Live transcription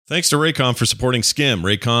Thanks to Raycon for supporting SKIM.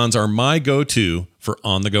 Raycons are my go-to for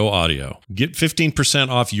on-the-go audio. Get 15%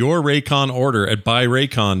 off your Raycon order at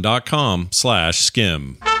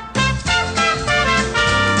buyraycon.com/skim.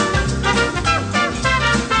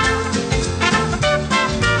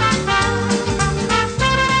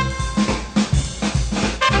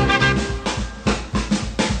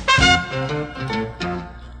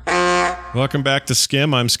 Welcome back to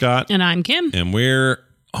SKIM. I'm Scott. And I'm Kim. And we're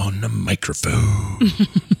on the microphone. You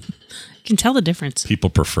can tell the difference.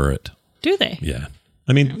 People prefer it. Do they? Yeah.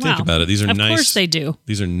 I mean, think about it. These are nice. Of course they do.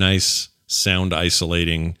 These are nice sound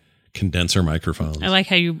isolating condenser microphones. I like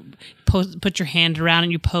how you put your hand around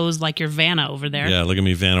and you pose like you're Vanna over there. Yeah, look at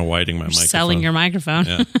me Vanna Whiting my microphone. Selling your microphone.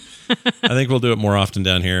 Yeah. I think we'll do it more often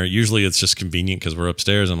down here. Usually it's just convenient because we're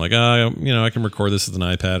upstairs. I'm like, I can record this with an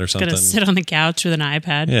iPad or something. Gotta sit on the couch with an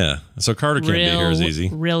iPad. Yeah. So Carter can't be here as easy.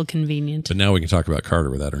 Real convenient. But now we can talk about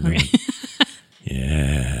Carter without her knowing.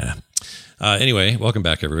 Yeah. Anyway, welcome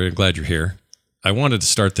back, everybody. I'm glad you're here. I wanted to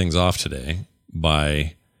start things off today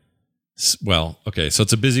by... Well, okay, so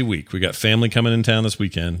it's a busy week. We got family coming in town this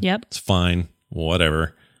weekend. Yep. It's fine.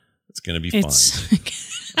 Whatever. It's going to be fine.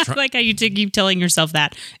 I like how you keep telling yourself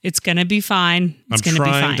that. It's going to be fine. It's going to be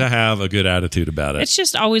fine. I'm trying to have a good attitude about it. It's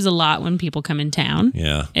just always a lot when people come in town.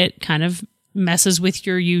 Yeah. It kind of messes with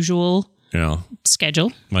your usual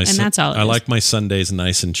schedule. That's all it is. I like my Sundays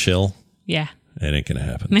nice and chill. Yeah. It ain't going to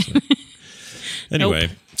happen. So. Anyway,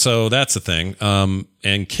 So that's the thing.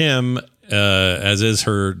 And Kim... as is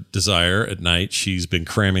her desire at night, she's been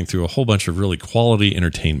cramming through a whole bunch of really quality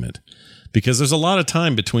entertainment because there's a lot of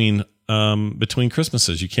time between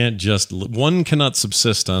Christmases. You can't one cannot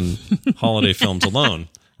subsist on holiday films alone,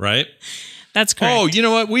 right? That's correct. Oh, you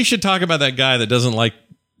know what? We should talk about that guy that doesn't like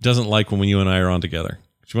when you and I are on together.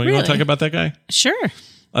 You want to talk about that guy? Sure.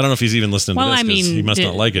 I don't know if he's even listening to this because he must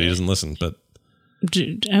not like it. He doesn't listen, but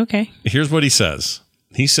okay. Here's what he says.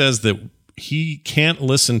 He says that he can't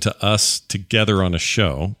listen to us together on a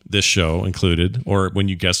show, this show included, or when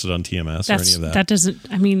you guest it on TMS or any of that. That doesn't,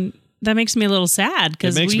 that makes me a little sad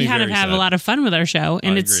because we kind of have a lot of fun with our show.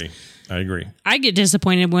 And I agree. I get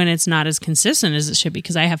disappointed when it's not as consistent as it should be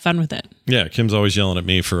because I have fun with it. Yeah, Kim's always yelling at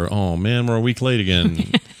me for, oh man, we're a week late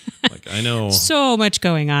again. Like, I know. So much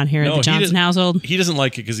going on here at the Johnson household. He doesn't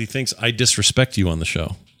like it because he thinks I disrespect you on the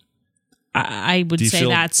show. I would say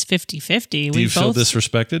that's 50-50. Do you feel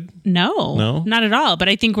disrespected? No, not at all. But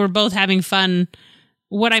I think we're both having fun.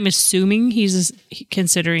 What I'm assuming he's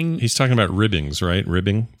considering... He's talking about ribbings, right?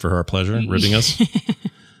 Ribbing for our pleasure? Ribbing us?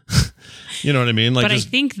 You know what I mean? But I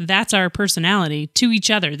think that's our personality to each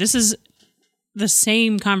other. This is the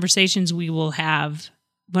same conversations we will have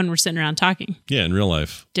when we're sitting around talking. Yeah, in real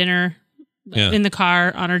life. Dinner... Yeah. In the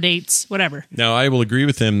car, on our dates, whatever. Now, I will agree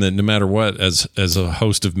with him that no matter what, as a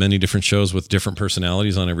host of many different shows with different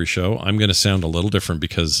personalities on every show, I'm going to sound a little different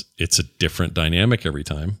because it's a different dynamic every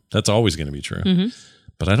time. That's always going to be true. Mm-hmm.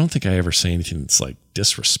 But I don't think I ever say anything that's like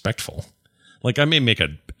disrespectful. Like I may make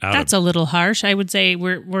That's a little harsh. I would say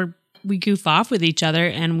we goof off with each other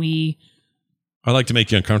and we... I like to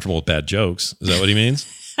make you uncomfortable with bad jokes. Is that what he means?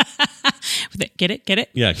 Get it?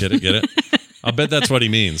 Yeah, get it. I'll bet that's what he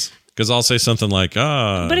means. Because I'll say something like,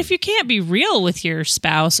 But if you can't be real with your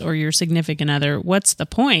spouse or your significant other, what's the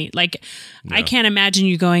point? Like, no. I can't imagine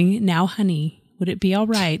you going, now, honey, would it be all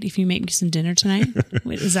right if you make me some dinner tonight?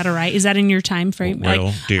 Is that all right? Is that in your time frame?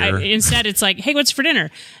 Well, dear. Instead, it's like, hey, what's for dinner?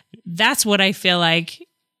 That's what I feel like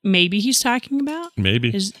maybe he's talking about.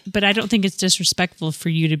 Maybe. But I don't think it's disrespectful for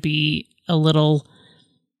you to be a little...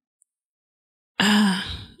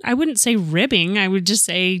 I wouldn't say ribbing. I would just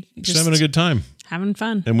say... Just having a good time. Having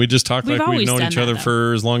fun. And we just talk like we've known each other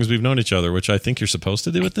for as long as we've known each other, which I think you're supposed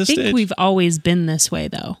to do at this stage. I think we've always been this way,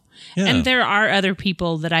 though. Yeah. And there are other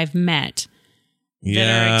people that I've met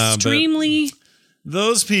that are extremely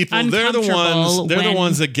those people, they're the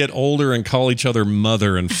ones that get older and call each other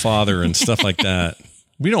mother and father and stuff like that.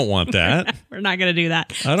 We don't want that. We're not going to do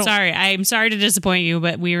that. Sorry. I'm sorry to disappoint you,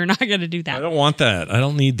 but we are not going to do that. I don't want that. I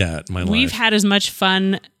don't need that in my life. We've had as much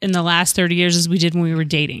fun in the last 30 years as we did when we were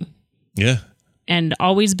dating. Yeah. And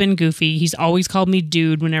always been goofy. He's always called me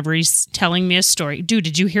dude whenever he's telling me a story. Dude,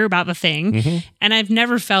 did you hear about the thing? Mm-hmm. And I've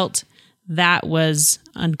never felt that was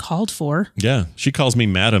uncalled for. Yeah. She calls me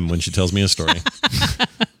madam when she tells me a story.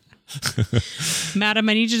 Madam,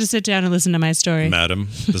 I need you to sit down and listen to my story. Madam,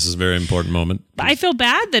 this is a very important moment. I feel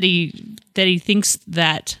bad that he thinks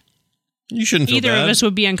that you shouldn't feel either bad. of us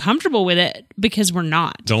would be uncomfortable with it because we're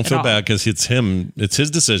not. Don't feel bad because it's him. It's his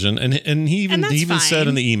decision. And he even said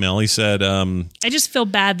in the email, he said... I just feel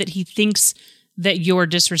bad that he thinks that you're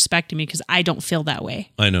disrespecting me because I don't feel that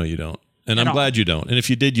way. I know you don't. And I'm glad you don't. And if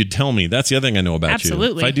you did, you'd tell me. That's the other thing I know about you.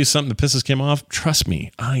 Absolutely. If I do something that pisses Kim off, trust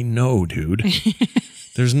me, I know, dude.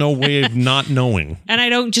 There's no way of not knowing. And I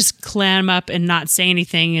don't just clam up and not say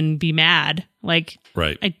anything and be mad. Like,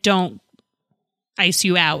 right. I don't ice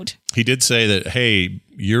you out. He did say that, hey,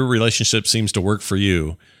 your relationship seems to work for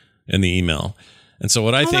you in the email. And so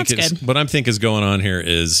what I'm thinking is going on here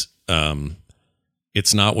is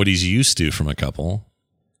it's not what he's used to from a couple.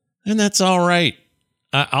 And that's all right.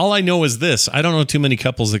 All I know is this. I don't know too many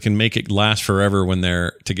couples that can make it last forever when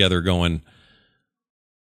they're together going,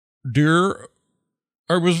 dear,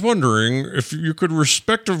 I was wondering if you could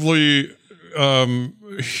respectively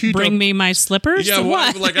bring me my slippers. Yeah,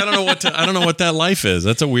 what? Like I don't know what that life is.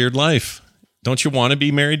 That's a weird life. Don't you want to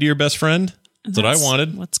be married to your best friend? That's what I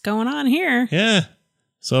wanted. What's going on here? Yeah.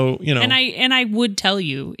 So, And I would tell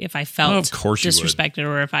you if I felt disrespected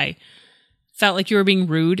or if I felt like you were being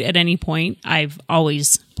rude at any point. I've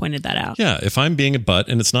always pointed that out. Yeah, if I'm being a butt,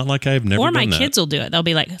 and it's not like I've never done that. Or my kids will do it. They'll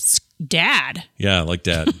be like, Dad. Yeah, like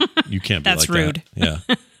Dad. You can't be That's like rude. That.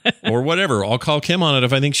 Yeah. Or whatever. I'll call Kim on it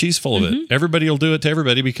if I think she's full of it. Everybody will do it to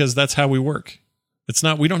everybody because that's how we work.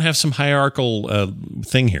 We don't have some hierarchical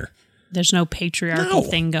thing here. There's no patriarchal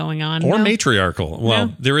thing going on. Or matriarchal.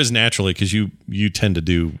 Well, there is naturally because you tend to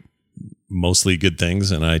do mostly good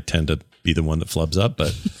things and I tend to be the one that flubs up,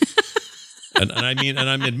 but... And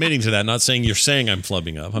I'm admitting to that, not saying you're saying I'm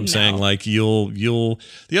flubbing up. I'm saying like you'll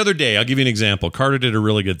the other day, I'll give you an example. Carter did a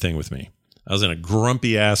really good thing with me. I was in a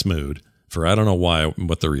grumpy ass mood for, I don't know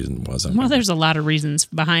what the reason was. Well, there's a lot of reasons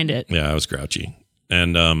behind it. Yeah, I was grouchy.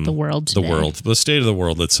 And the state of the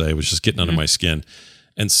world, let's say, was just getting under my skin.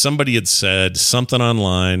 And somebody had said something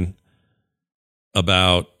online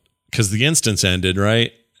about, because the instance ended,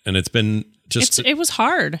 right? And it's been it was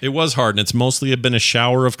hard. It was hard, and it's mostly been a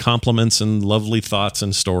shower of compliments and lovely thoughts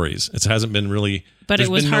and stories. It hasn't been really... But it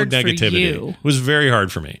was hard for you. It was very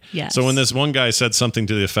hard for me. Yes. So when this one guy said something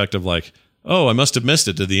to the effect of like, oh, I must have missed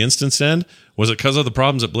it. Did the instance end? Was it because of the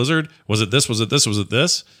problems at Blizzard? Was it this? Was it this? Was it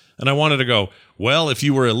this? And I wanted to go, well, if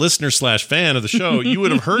you were a listener/fan of the show, you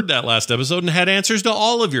would have heard that last episode and had answers to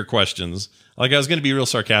all of your questions. Like I was going to be real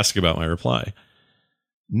sarcastic about my reply.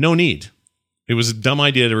 No need. It was a dumb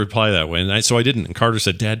idea to reply that way. And so I didn't. And Carter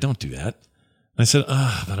said, Dad, don't do that. And I said,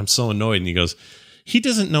 but I'm so annoyed. And he goes, he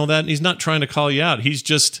doesn't know that. And he's not trying to call you out. He's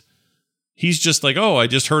just like, oh, I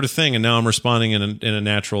just heard a thing and now I'm responding in a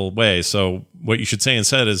natural way. So what you should say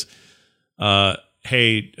instead is,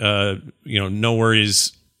 hey, no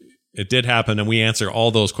worries. It did happen. And we answer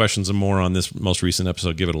all those questions and more on this most recent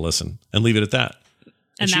episode. Give it a listen and leave it at that.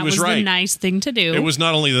 And that was the nice thing to do. It was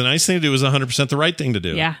not only the nice thing to do, it was 100% the right thing to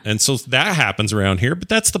do. Yeah. And so that happens around here, but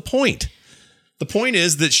that's the point. The point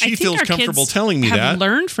is that she feels comfortable telling me that. Have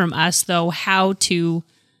learned from us, though, how to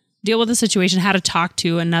deal with the situation, how to talk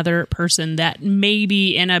to another person that may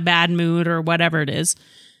be in a bad mood or whatever it is.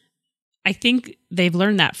 I think they've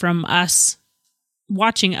learned that from us,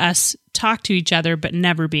 watching us talk to each other, but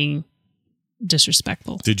never being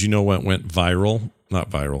disrespectful. Did you know what went viral? Not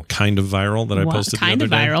viral, kind of viral that I posted the other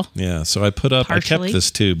day? Kind of viral. Yeah, so I put up, partially. I kept this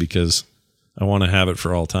too because I want to have it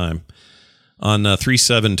for all time. On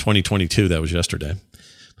 3/7/2022, that was yesterday.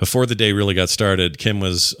 Before the day really got started, Kim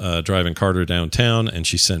was driving Carter downtown and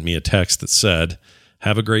she sent me a text that said,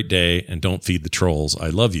 have a great day and don't feed the trolls.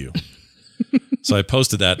 I love you. So I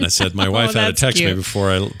posted that and I said, my wife had a text me before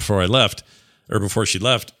I left, or before she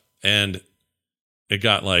left, and it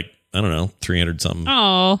got like, I don't know, 300 something.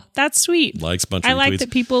 Oh, that's sweet. Likes, bunch of retweets. I like tweets.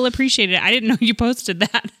 that people appreciate it. I didn't know you posted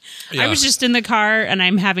that. Yeah. I was just in the car and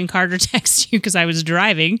I'm having Carter text you because I was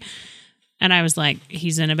driving. And I was like,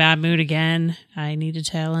 he's in a bad mood again. I need to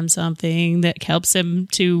tell him something that helps him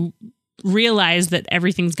to realize that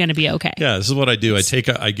everything's going to be okay. Yeah, this is what I do. I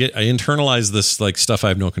internalize this like stuff I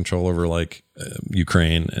have no control over, like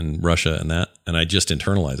Ukraine and Russia and that, and I just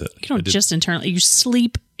internalize it. You don't just internalize. You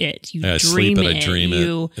sleep it. You dream sleep it. I dream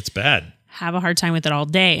it. It's bad. Have a hard time with it all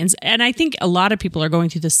day. And I think a lot of people are going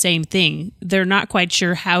through the same thing. They're not quite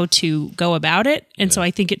sure how to go about it. And so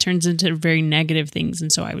I think it turns into very negative things.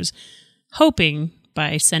 And so I was hoping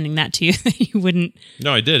by sending that to you that you wouldn't.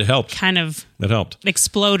 No, I did. It helped. It helped.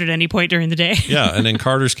 Explode at any point during the day. Yeah. And in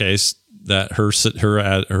Carter's case, that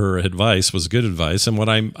her advice was good advice.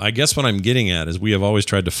 And I guess what I'm getting at is we have always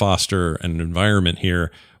tried to foster an environment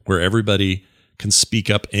here where everybody can speak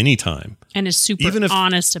up anytime. And is super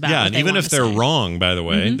honest about it. Yeah, and even if they're wrong, by the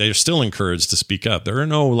way, they're still encouraged to speak up. There are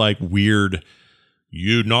no like weird,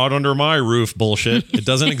 you not under my roof bullshit. It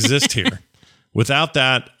doesn't exist here. Without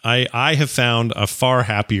that, I have found a far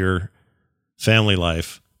happier family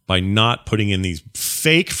life by not putting in these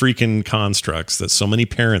fake freaking constructs that so many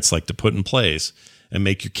parents like to put in place and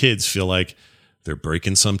make your kids feel like they're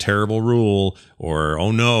breaking some terrible rule or,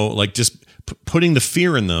 oh no, like just putting the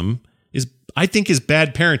fear in them I think is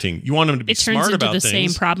bad parenting. You want them to be smart about things. It turns into the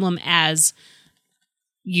same problem as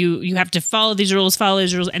you have to follow these rules,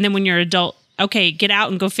 and then when you're an adult, okay, get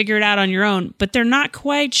out and go figure it out on your own. But they're not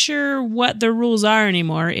quite sure what the rules are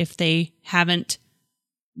anymore if they haven't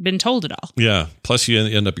been told it all. Yeah. Plus, you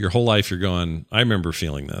end up your whole life, you're going, I remember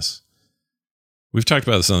feeling this. We've talked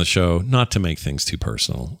about this on the show, not to make things too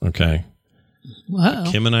personal, okay? Whoa.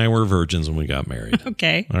 Kim and I were virgins when we got married.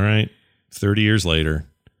 Okay. All right. 30 years later.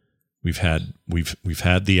 We've had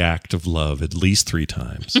the act of love at least 3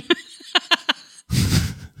 times.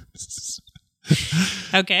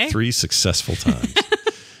 Okay. 3 successful times.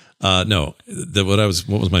 No, what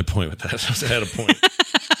was my point with that? I had a point.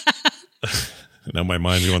 Now my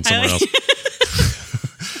mind's going somewhere else.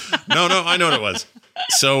 No, I know what it was.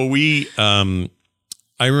 So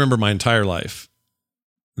I remember my entire life,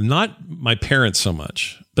 not my parents so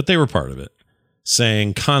much, but they were part of it,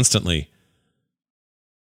 saying constantly,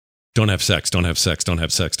 don't have sex, don't have sex, don't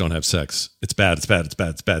have sex, don't have sex. It's bad, it's bad, it's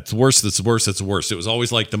bad, it's bad. It's worse, it's worse, it's worse. It was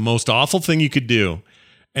always like the most awful thing you could do.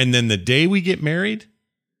 And then the day we get married,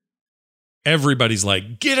 everybody's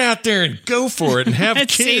like, get out there and go for it and have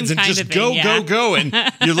kids and just go. And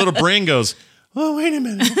your little brain goes, oh, wait a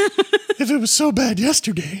minute. If it was so bad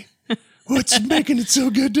yesterday, what's making it so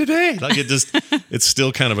good today? Like it's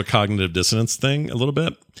still kind of a cognitive dissonance thing a little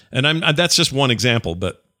bit. And that's just one example,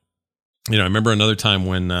 but I remember another time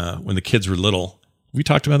when the kids were little. We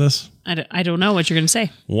talked about this. I don't know what you're going to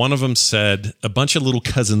say. One of them said, a bunch of little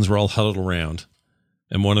cousins were all huddled around,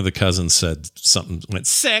 and one of the cousins said something, went,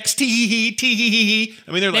 sex, tee-hee-hee, tee-hee-hee.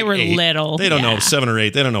 I mean, they were 8. Little. They don't know, 7 or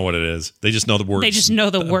 8. They don't know what it is. They just know the word. They just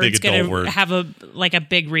know the word's going to have a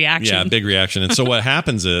big reaction. Yeah, big reaction. And so what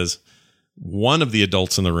happens is one of the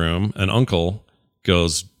adults in the room, an uncle,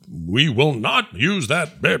 goes, we will not use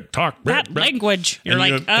that language. You're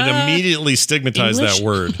it immediately stigmatized English? That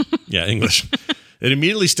word. Yeah, English. It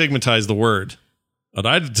immediately stigmatized the word. What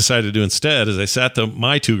I decided to do instead is I sat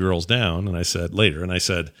my 2 girls down and I said,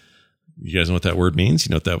 you guys know what that word means? You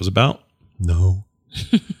know what that was about? No.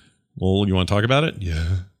 Well, you want to talk about it?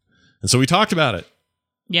 Yeah. And so we talked about it.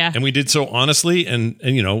 Yeah. And we did so honestly and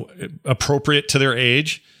appropriate to their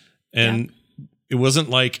age. And it wasn't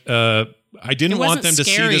like, I didn't want them to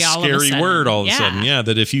see this scary word all of a sudden. Yeah,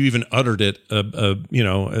 that if you even uttered it,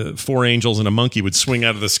 4 angels and a monkey would swing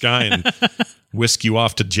out of the sky and whisk you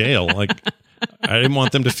off to jail. Like, I didn't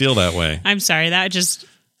want them to feel that way. I'm sorry,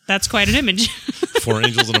 that's quite an image. 4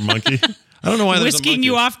 angels and a monkey. I don't know why there's a monkey. Whisking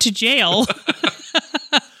you off to jail.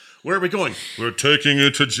 Where are we going? We're taking you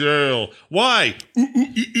to jail. Why?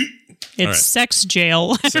 It's right. Sex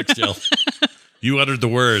jail. Sex jail. You uttered the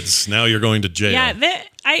words. Now you're going to jail. Yeah,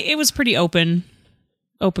 it was pretty open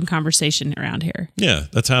conversation around here. Yeah,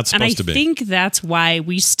 that's how it's supposed to be. And I think that's why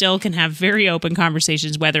we still can have very open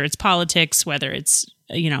conversations, whether it's politics, whether it's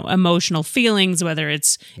emotional feelings, whether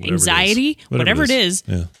it's anxiety, whatever it is.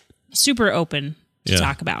 Yeah. Super open to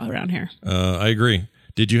talk about around here. I agree.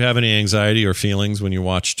 Did you have any anxiety or feelings when you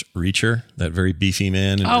watched Reacher, that very beefy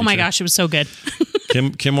man? Oh my gosh, it was so good.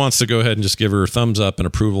 Kim wants to go ahead and just give her a thumbs up and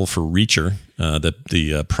approval for Reacher,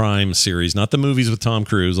 the Prime series, not the movies with Tom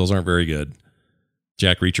Cruise. Those aren't very good.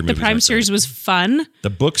 Jack Reacher movies. The Prime series was fun. The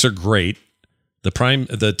books are great.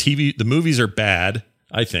 The movies are bad,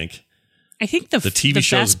 I think. I think the TV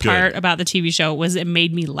best part about the TV show was it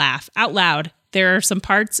made me laugh out loud. There are some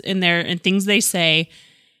parts in there and things they say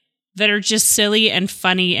that are just silly and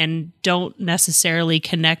funny and don't necessarily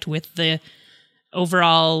connect with the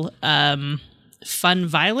overall fun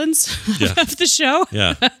violence of the show.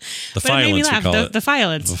 Yeah. The violence, we call it. The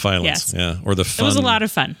violence. The violence, yes. Yeah. Or the fun. It was a lot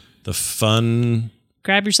of fun. The fun.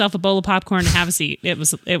 Grab yourself a bowl of popcorn and have a seat. It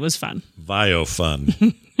was fun. Vio fun.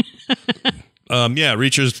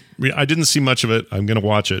 Reacher's. I didn't see much of it. I'm going to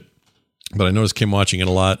watch it. But I noticed Kim watching it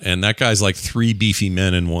a lot. And that guy's like 3 beefy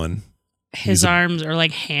men in one. His arms are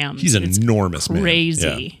like hams. He's an enormous man. Crazy.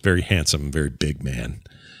 Yeah, very handsome, very big man.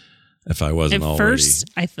 If I wasn't already. At first,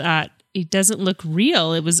 I thought it doesn't look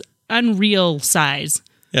real. It was unreal size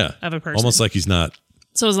of a person. Almost like he's not.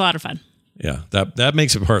 So it was a lot of fun. Yeah, that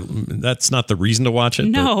makes it part. That's not the reason to watch it.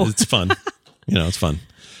 No. But it's fun. It's fun.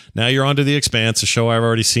 Now you're on to The Expanse, a show I've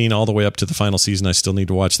already seen all the way up to the final season. I still need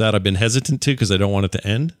to watch that. I've been hesitant to because I don't want it to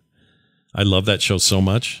end. I love that show so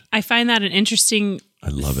much. I find that an interesting I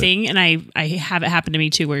love thing. And I have it happen to me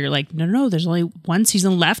too, where you're like, no, there's only one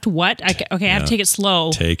season left. What? I have to take it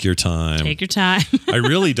slow. Take your time. I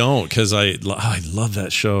really don't, because I love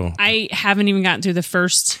that show. I haven't even gotten through the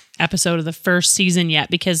first episode of the first season yet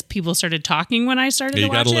because people started talking when I started to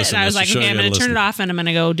watch it. Listen. And I was like, okay, I'm going to turn it off and I'm going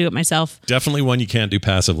to go do it myself. Definitely one you can't do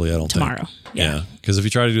passively, I don't think. Tomorrow. Yeah. Because if you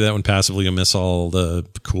try to do that one passively, you'll miss all the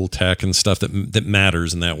cool tech and stuff that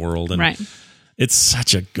matters in that world. And right. It's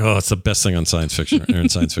such it's the best thing on science fiction or in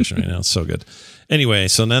science fiction right now. It's so good. Anyway,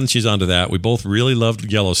 so then she's on to that. We both really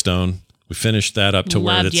loved Yellowstone. We finished that up to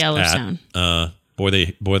where it's Yellowstone. at. Boy,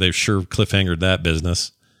 they sure cliffhangered that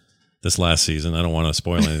business this last season. I don't want to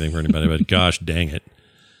spoil anything for anybody, but gosh dang it.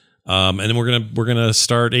 And then we're gonna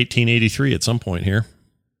start 1883 at some point here.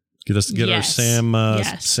 Get our Sam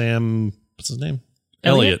what's his name?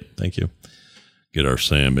 Elliot. Thank you. Get our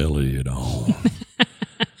Sam Elliot on.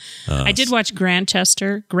 I did watch Grant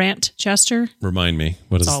Chester. Remind me.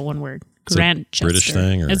 What is it's all one word. Grant Chester. British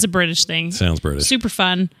thing? Or? It's a British thing. Sounds British. Super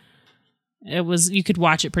fun. It was. You could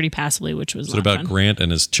watch it pretty passively, which was. Is it about fun. Grant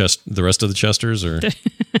and the rest of the Chesters, or?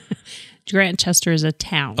 Grant Chester is a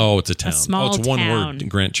town. Oh, it's a town. A small it's one town. word.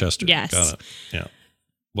 Grant Chester. Yes. Got it. Yeah.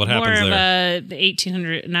 What happens there? More there? of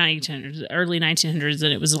the early 1900s,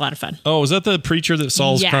 and it was a lot of fun. Oh, was that the preacher that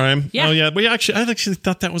solves crime? Yeah. Oh, yeah. But I actually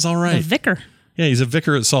thought that was all right. The vicar. Yeah, he's a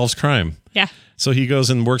vicar that solves crime. Yeah. So he goes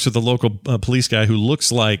and works with the local police guy who looks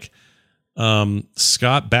like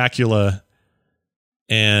Scott Bakula,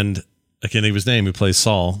 and I can't think of his name, who plays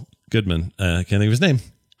Saul Goodman. I can't think of his name.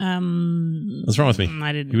 What's wrong with me?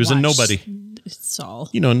 I didn't. He was a nobody. Saul.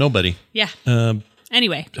 Nobody. Yeah.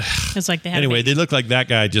 Anyway, it's like they had. Anyway, they look like that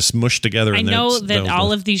guy just smushed together. I know that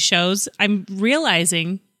all of these shows. I'm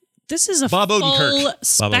realizing this is a full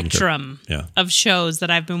spectrum of shows that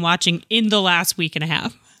I've been watching in the last week and a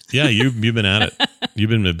half. Yeah, you've been at it. You've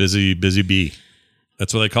been a busy bee.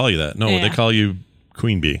 That's what they call you. That they call you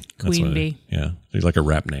Queen Bee. Queen Bee. Yeah, you're like a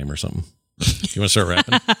rap name or something. You want to start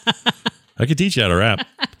rapping? I could teach you how to rap.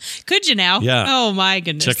 Could you now? Yeah. Oh my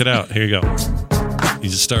goodness. Check it out. Here you go. You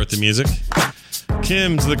just start with the music.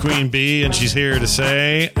 Kim's the Queen Bee, and she's here to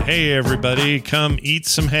say, hey, everybody, come eat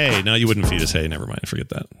some hay. No, you wouldn't feed us hay. Never mind. Forget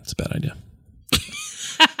that. It's a bad idea.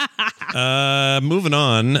 Moving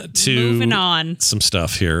on some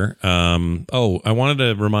stuff here. I wanted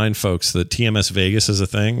to remind folks that TMS Vegas is a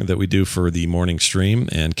thing that we do for the morning stream,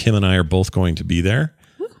 and Kim and I are both going to be there.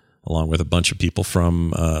 Along with a bunch of people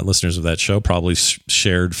from listeners of that show, probably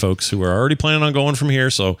shared folks who are already planning on going from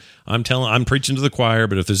here. So I'm preaching to the choir.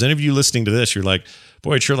 But if there's any of you listening to this, you're like,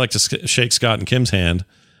 boy, I'd sure like to shake Scott and Kim's hand.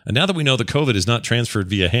 And now that we know that COVID is not transferred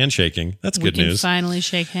via handshaking, that's good news. We can finally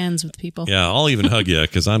shake hands with people. Yeah, I'll even hug you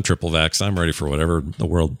because I'm triple vaxxed. I'm ready for whatever the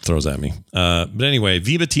world throws at me. But anyway,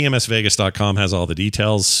 VivaTMSVegas.com has all the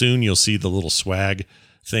details. Soon you'll see the little swag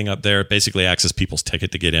thing up there. It basically acts as people's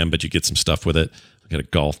ticket to get in, but you get some stuff with it. Got a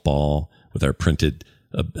golf ball with our printed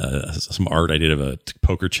some art I did of a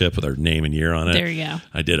poker chip with our name and year on it. There you go.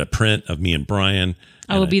 I did a print of me and Brian.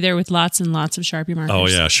 I will be there with lots and lots of Sharpie markers. Oh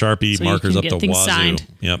yeah, Sharpie so markers up the wazoo. Signed.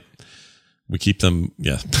 Yep. We keep them.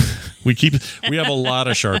 Yeah, we have a lot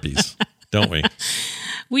of Sharpies, don't we?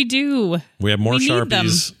 We do. We have more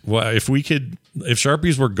Sharpies. Well, if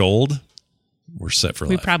Sharpies were gold, we're set for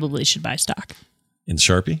life. We probably should buy stock in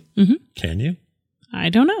Sharpie. Mm-hmm. Can you? I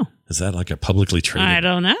don't know. Is that like a publicly traded? I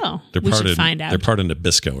don't know. We should find out. They're part of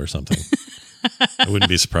Nabisco or something. I wouldn't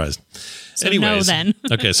be surprised. So anyways, no then.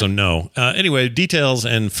 Okay, so no. Anyway, details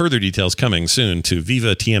and further details coming soon to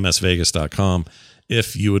VivaTMSVegas.com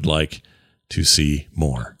if you would like to see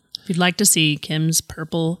more. If you'd like to see Kim's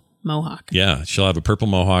purple mohawk. Yeah, she'll have a purple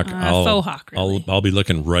mohawk. Faux hawk, really. I'll be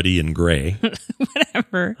looking ruddy and gray.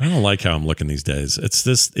 Whatever. I don't like how I'm looking these days. It's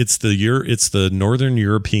the Northern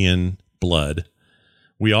European blood.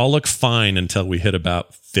 We all look fine until we hit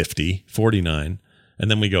about 50, 49,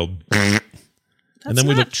 and then we go. That's and then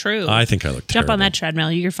we not look true. I think I look terrible. Jump on that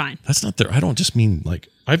treadmill. You're fine. That's not there. I don't just mean like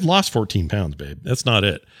I've lost 14 pounds, babe. That's not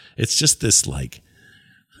it. It's just this like,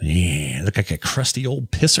 look like a crusty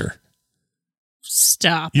old pisser.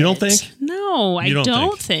 Stop. You don't think? No, I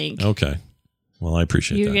don't think. Okay. Well, I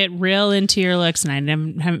appreciate that. You get real into your looks, and I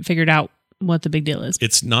haven't figured out what the big deal is.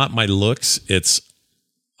 It's not my looks. It's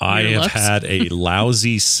I have had a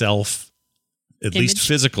lousy at least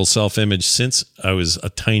physical self-image since I was a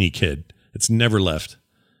tiny kid. It's never left.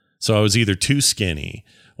 So I was either too skinny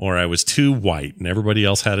or I was too white and everybody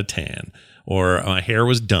else had a tan, or my hair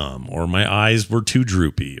was dumb, or my eyes were too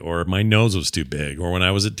droopy, or my nose was too big, or when I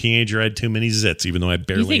was a teenager I had too many zits even though I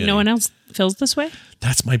barely. You think no one else feels this way?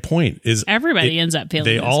 That's my point. Is everybody ends up feeling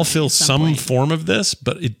they this all way feel some form of this,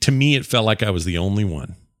 but to me it felt like I was the only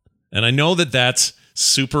one. And I know that that's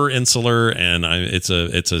super insular, and it's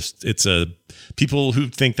a people who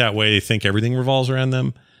think that way think everything revolves around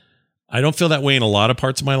them. I don't feel that way in a lot of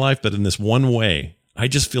parts of my life, but in this one way, I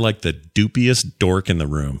just feel like the doopiest dork in the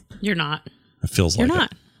room. You're not. It feels like You're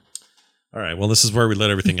not. it. All right. Well, this is where we let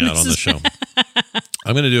everything out on the show.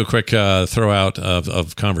 I'm going to do a quick throw out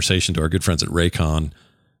of conversation to our good friends at Raycon.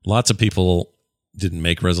 Lots of people didn't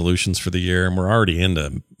make resolutions for the year, and we're already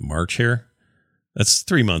into March here. That's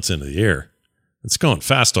 3 months into the year. It's going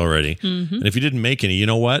fast already. Mm-hmm. And if you didn't make any, you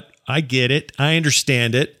know what? I get it. I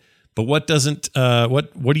understand it. But what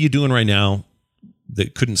are you doing right now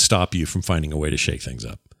that couldn't stop you from finding a way to shake things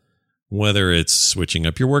up? Whether it's switching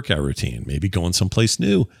up your workout routine, maybe going someplace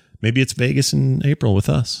new. Maybe it's Vegas in April with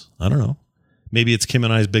us. I don't know. Maybe it's Kim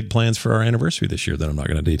and I's big plans for our anniversary this year that I'm not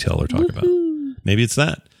going to detail or talk about. Maybe it's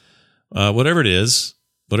that. Whatever it is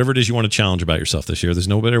you want to challenge about yourself this year, there's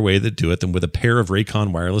no better way to do it than with a pair of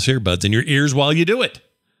Raycon wireless earbuds in your ears while you do it.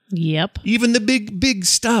 Yep. Even the big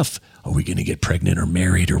stuff. Are we going to get pregnant or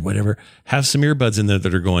married or whatever? Have some earbuds in there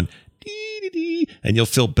that are going dee, dee, dee, and you'll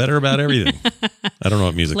feel better about everything. I don't know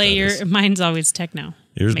what music that is. Mine's always techno.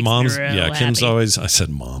 Here's Makes mom's. me real Yeah, Kim's happy. always. I said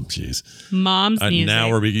mom. Jeez. Mom's music.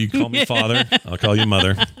 Now you call me father. I'll call you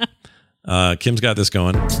mother. Kim's got this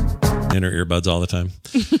going in her earbuds all the time.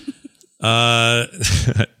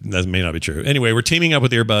 That may not be true. Anyway, we're teaming up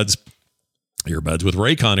with earbuds with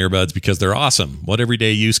Raycon earbuds because they're awesome. What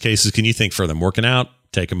everyday use cases can you think for them? Working out,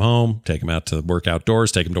 take them home, take them out to work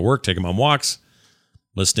outdoors, take them to work, take them on walks.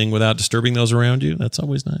 Listening without disturbing those around you. That's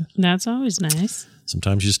always nice. That's always nice.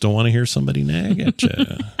 Sometimes you just don't want to hear somebody nag at you.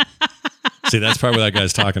 See, that's probably what that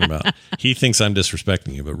guy's talking about. He thinks I'm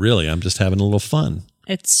disrespecting you, but really, I'm just having a little fun.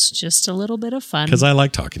 It's just a little bit of fun. Because I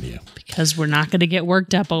like talking to you. Because we're not going to get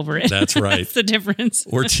worked up over it. That's right. That's the difference.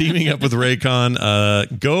 We're teaming up with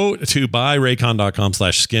Raycon. Go to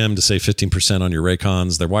buyraycon.com/skim to save 15% on your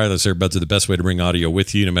Raycons. Their wireless earbuds are the best way to bring audio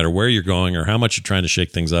with you, no matter where you're going or how much you're trying to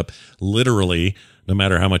shake things up. Literally, no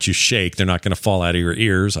matter how much you shake, they're not going to fall out of your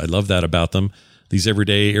ears. I love that about them. These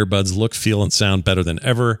everyday earbuds look, feel, and sound better than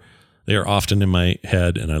ever. They are often in my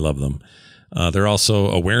head, and I love them. They're also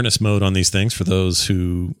awareness mode on these things for those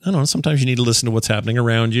who, I don't know, sometimes you need to listen to what's happening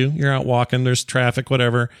around you. You're out walking, there's traffic,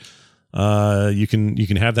 whatever. You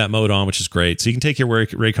can have that mode on, which is great. So you can take your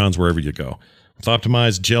Raycons wherever you go. With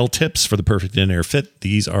optimized gel tips for the perfect in-air fit,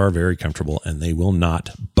 these are very comfortable, and they will not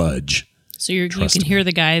budge. So you can hear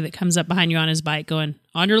the guy that comes up behind you on his bike going,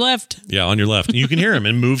 on your left. Yeah, on your left. You can hear him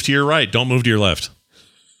and move to your right. Don't move to your left.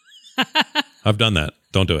 I've done that.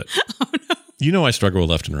 Don't do it. Oh, no. You know I struggle with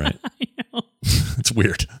left and right. I know. It's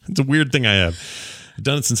weird. It's a weird thing I have. I've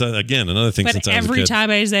done it since, another thing since I was a kid. Every time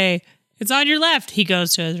I say, it's on your left, he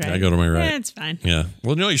goes to his right. I go to my right. Yeah, it's fine. Yeah.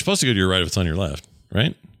 Well, no, you're supposed to go to your right if it's on your left,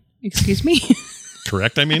 right? Excuse me?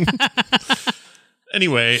 Correct, I mean?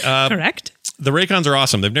 Anyway. Correct. The Raycons are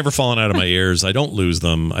awesome. They've never fallen out of my ears. I don't lose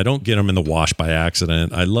them. I don't get them in the wash by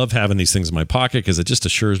accident. I love having these things in my pocket because it just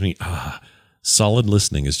assures me, solid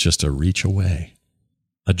listening is just a reach away.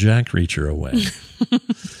 A jack reacher away.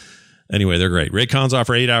 Anyway, they're great. Raycons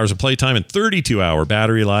offer 8 hours of playtime and 32-hour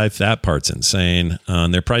battery life. That part's insane.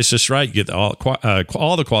 And they're priced just right. You get all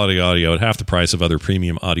the quality audio at half the price of other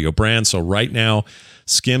premium audio brands. So right now,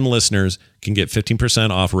 Skim listeners can get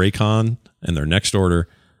 15% off Raycon and their next order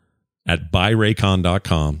at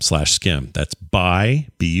buyraycon.com/skim. That's buy,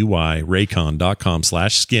 B-U-Y,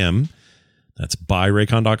 raycon.com/skim. That's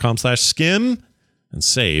buyraycon.com/skim and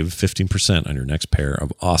save 15% on your next pair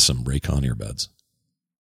of awesome Raycon earbuds.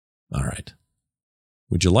 All right.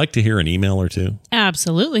 Would you like to hear an email or two?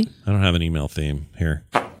 Absolutely. I don't have an email theme here.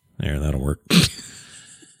 There, that'll work.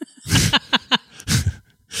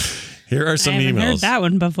 Here are some emails. I haven't heard that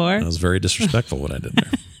one before. That was very disrespectful what I did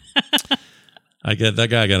there. That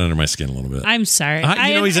guy got under my skin a little bit. I'm sorry.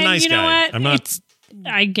 He's a nice guy. Know what? I'm not.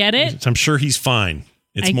 I get it. I'm sure he's fine.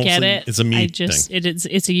 I get it. It's a me thing.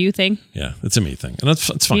 It's a you thing. Yeah, it's a me thing, and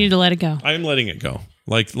it's fine. You need to let it go. I am letting it go.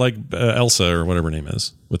 Like Elsa or whatever her name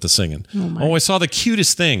is with the singing. Oh, I saw the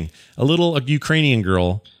cutest thing. A Ukrainian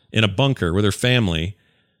girl in a bunker with her family,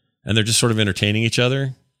 and they're just sort of entertaining each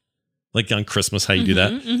other. Like on Christmas, how you do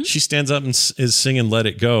that. Mm-hmm. She stands up and is singing Let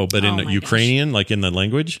It Go, but in Ukrainian, like in the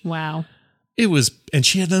language. Wow. It was, and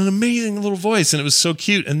she had an amazing little voice, and it was so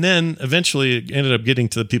cute. And then eventually it ended up getting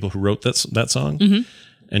to the people who wrote that song. Mm-hmm.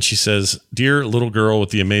 And she says, "Dear little girl with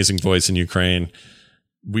the amazing voice in Ukraine,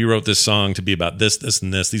 we wrote this song to be about this, this,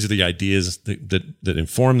 and this. These are the ideas that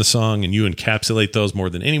inform the song, and you encapsulate those more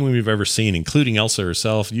than anyone we've ever seen, including Elsa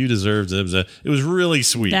herself. You deserve it." It was really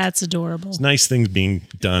sweet. That's adorable. It's nice things being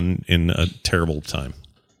done in a terrible time.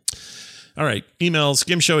 All right. Email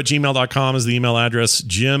skimshow@gmail.com is the email address.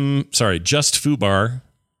 Just Fubar.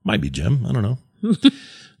 Might be Jim. I don't know.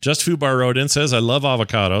 Just Fubar wrote in, says, I love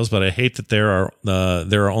avocados, but I hate that there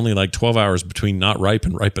are only like 12 hours between not ripe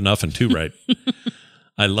and ripe enough and too ripe.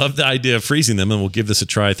 I love the idea of freezing them, and we'll give this a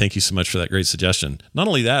try. Thank you so much for that great suggestion. Not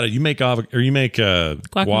only that, you make guac,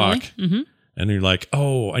 mm-hmm. and you're like,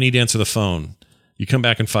 oh, I need to answer the phone. You come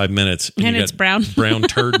back in 5 minutes, and it's brown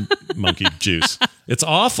turd monkey juice. It's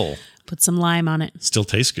awful. Put some lime on it. Still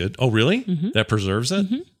tastes good. Oh, really? Mm-hmm. That preserves it?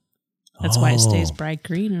 Mm-hmm. That's why it stays bright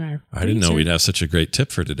green in our freezer. I didn't know we'd have such a great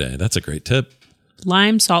tip for today. That's a great tip.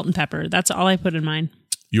 Lime, salt, and pepper. That's all I put in mine.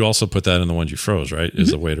 You also put that in the ones you froze, right?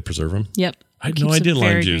 Is a way to preserve them? Yep. I had no idea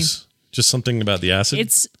lime juice. Green. Just something about the acid?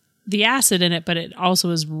 It's the acid in it, but it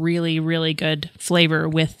also is really, really good flavor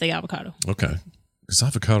with the avocado. Okay. Because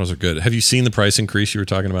avocados are good. Have you seen the price increase you were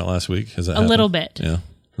talking about last week? Has that happened? Little bit. Yeah.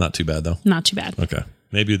 Not too bad, though? Not too bad. Okay.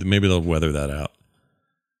 Maybe they'll weather that out.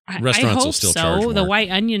 Restaurants I hope will still so. charge more. The white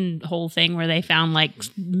onion whole thing where they found like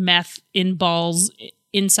meth in balls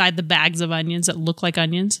inside the bags of onions that look like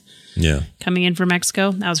onions. Yeah. Coming in from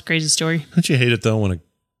Mexico. That was a crazy story. Don't you hate it though when a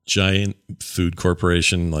giant food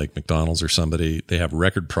corporation like McDonald's or somebody, they have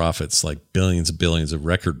record profits, like billions and billions of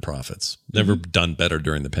record profits. Never done better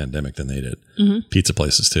during the pandemic than they did. Mm-hmm. Pizza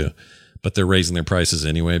places too. But they're raising their prices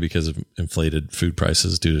anyway because of inflated food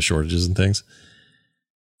prices due to shortages and things.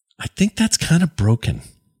 I think that's kind of broken.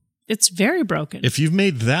 It's very broken. If you've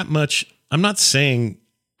made that much, I'm not saying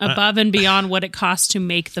above and beyond what it costs to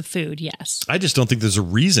make the food. Yes. I just don't think there's a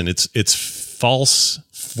reason. It's false,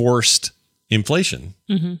 forced inflation.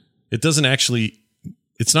 Mm-hmm. It doesn't actually,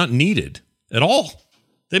 it's not needed at all.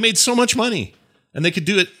 They made so much money and they could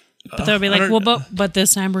do it. But they'll be like, well, but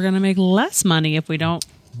this time we're going to make less money if we don't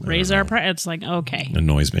raise our price. It's like, okay. It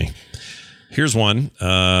annoys me. Here's one.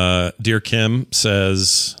 Dear Kim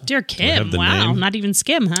says... Dear Kim, wow. Name? Not even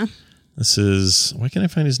Skim, huh? This is... Why can't I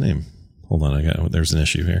find his name? Hold on. There's an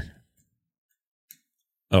issue here.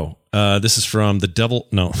 Oh, this is from The Devil...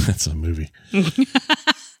 No, that's a movie.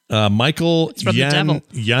 Michael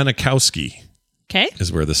Yanikowski. Okay.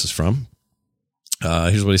 Is where this is from.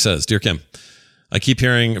 Here's what he says. Dear Kim, I keep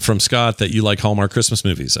hearing from Scott that you like Hallmark Christmas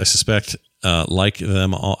movies. I suspect like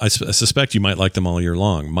them all. I suspect you might like them all year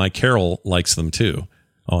long. My Carol likes them too.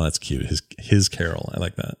 Oh, that's cute. His Carol. I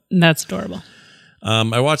like that. That's adorable.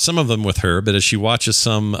 I watched some of them with her, but as she watches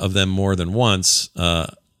some of them more than once,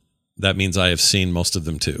 that means I have seen most of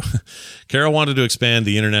them too. Carol wanted to expand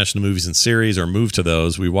the international movies and series or move to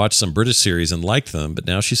those. We watched some British series and liked them, but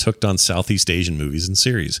now she's hooked on Southeast Asian movies and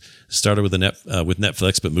series. Started with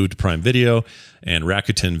Netflix, but moved to Prime Video and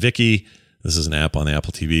Rakuten Viki. This is an app on the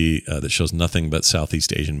Apple TV that shows nothing but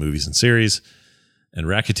Southeast Asian movies and series. And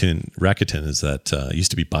Rakuten is that used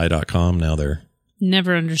to be buy.com. Now they're...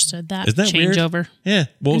 Never understood that. Isn't that changeover. Weird? Yeah.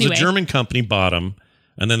 Well, anyway. It was a German company, bought them,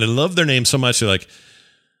 and then they loved their name so much, they're like,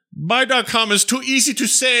 buy.com is too easy to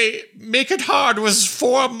say. Make it hard was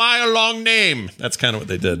 4-mile-long name. That's kind of what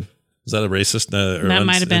they did. Is that a racist or that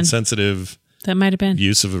might have been insensitive? That might have been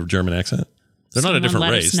use of a German accent. They're not a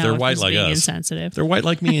different race. They're white like us. Insensitive. They're white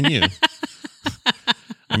like me and you.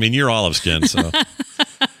 I mean, you're olive skin, so.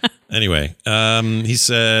 Anyway, he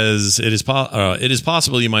says it is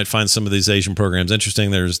possible you might find some of these Asian programs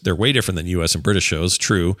interesting. They're way different than U.S. and British shows.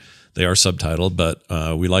 True, they are subtitled, but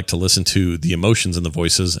we like to listen to the emotions in the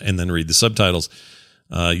voices and then read the subtitles.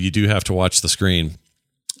 You do have to watch the screen.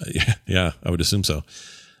 Yeah, I would assume so.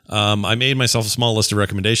 I made myself a small list of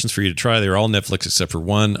recommendations for you to try. They were all Netflix except for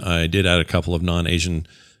one. I did add a couple of non-Asian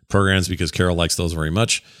programs because Carol likes those very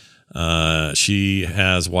much. She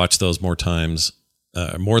has watched those more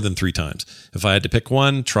than 3 times. If I had to pick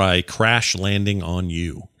one, try Crash Landing on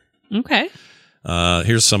You. Okay.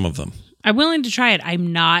 Here's some of them. I'm willing to try it.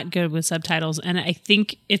 I'm not good with subtitles, and I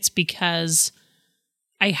think it's because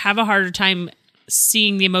I have a harder time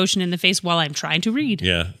seeing the emotion in the face while I'm trying to read.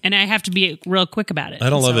 Yeah. And I have to be real quick about it. I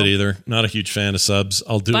don't love it either. Not a huge fan of subs.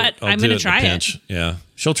 I'll do it. But I'm going to try it. Yeah.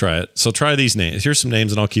 She'll try it. So try these names. Here's some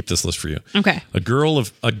names and I'll keep this list for you. Okay. A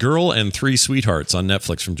Girl and Three Sweethearts on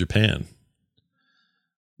Netflix from Japan.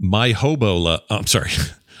 My Hollow Love on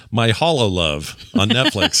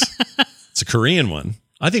Netflix. It's a Korean one.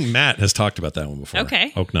 I think Matt has talked about that one before.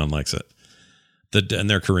 Okay. Oknon likes it. And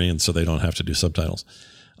they're Korean, so they don't have to do subtitles.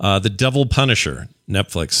 The Devil Punisher,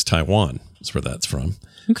 Netflix, Taiwan. That's where that's from.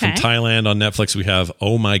 Okay. From Thailand on Netflix, we have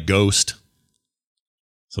Oh My Ghost.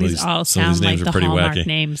 These all sound like the Hallmark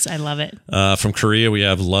names. I love it. From Korea, we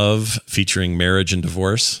have Love, featuring marriage and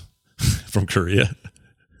divorce. From Korea.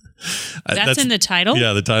 That's in the title?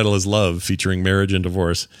 Yeah, the title is Love, featuring marriage and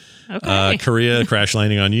divorce. Okay. Korea, Crash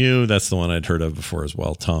Landing on You. That's the one I'd heard of before as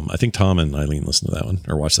well. I think Tom and Eileen listened to that one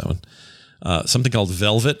or watched that one. Something called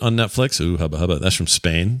Velvet on Netflix. Ooh, hubba hubba. That's from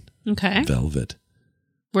Spain. Okay. Velvet.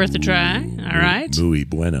 Worth a try. All right. Muy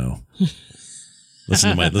bueno.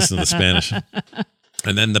 Listen to the Spanish.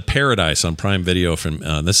 And then The Paradise on Prime Video from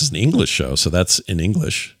this is an English show, so that's in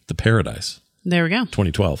English. The Paradise. There we go.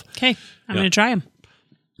 2012. Okay. I'm going to try them.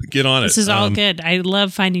 Get on it. This is all good. I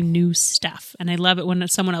love finding new stuff, and I love it when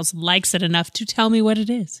someone else likes it enough to tell me what it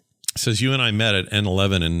is. Says you and I met at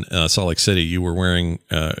N11 in Salt Lake City. You were wearing,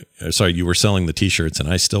 you were selling the T-shirts, and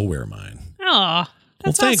I still wear mine. Oh,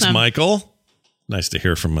 that's thanks, awesome. Michael. Nice to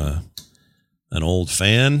hear from an old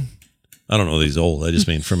fan. I don't know that he's old. I just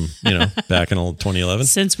mean from, back in 2011.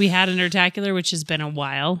 Since we had an Nerdtacular, which has been a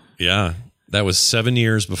while. Yeah. That was 7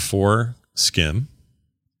 years before SKIM.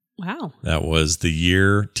 Wow. That was the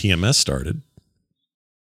year TMS started.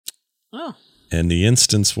 Oh. And the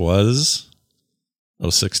instance was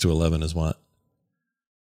 06 to 11 is what?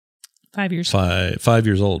 5 years. 5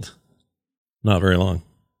 years old. Not very long.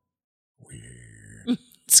 Weird.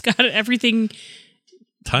 It's got everything.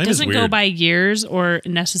 Time doesn't is weird. go by years or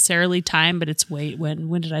necessarily time, but it's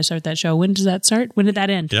when did I start that show? When does that start? When did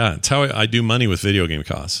that end? Yeah, it's how I do money with video game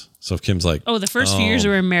costs. So if Kim's like, the first few years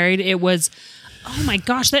we were married, it was, oh my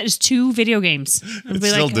gosh, that is 2 video games. I'd be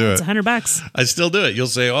still like, do it's it. $100. I still do it. You'll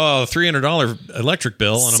say, $300 electric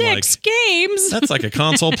bill. And I'm like, 6 games. That's like a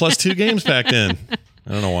console plus 2 games packed in.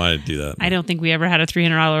 I don't know why I do that. I don't think we ever had a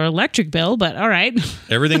 $300 electric bill, but all right.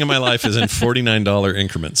 Everything in my life is in $49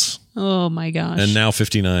 increments. Oh my gosh. And now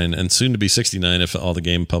 $59 and soon to be $69 if all the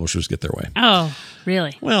game publishers get their way. Oh,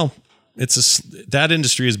 really? Well, that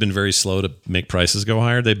industry has been very slow to make prices go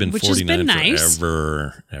higher. They've been Which $49 has been nice.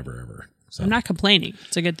 forever. So, I'm not complaining.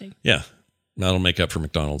 It's a good thing. yeah. That'll make up for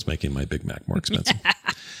McDonald's making my Big Mac more expensive.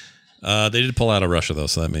 They did pull out of Russia, though,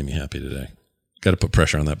 so that made me happy today. Got to put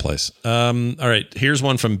pressure on that place. All right. Here's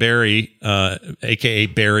one from Barry, a.k.a.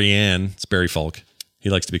 Barry Ann. It's Barry Falk. He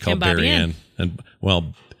likes to be called Barry Ann. And,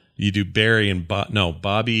 well, you do Barry and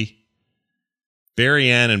Bobby. Barry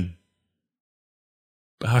Ann and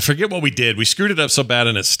I forget what we did. We screwed it up so bad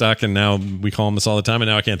and it stuck, and now we call him this all the time, and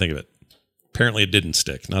now I can't think of it. Apparently it didn't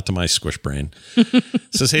stick, not to my squish brain.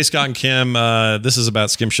 Says, hey, Scott and Kim, this is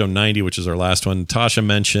about Skim Show 90, which is our last one. Tasha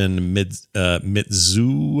mentioned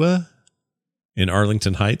Mitsuwa in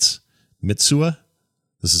Arlington Heights. Mitsuwa?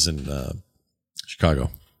 This is in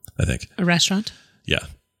Chicago, I think. A restaurant? Yeah.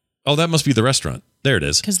 Oh, that must be the restaurant. There it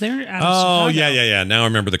is. Because they're out of Chicago. Yeah. Now I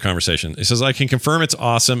remember the conversation. He says, I can confirm it's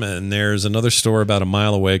awesome, and there's another store about a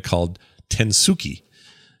mile away called Tensuki.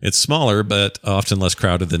 It's smaller, but often less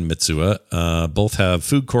crowded than Mitsuwa. Both have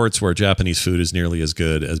food courts where Japanese food is nearly as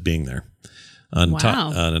good as being there.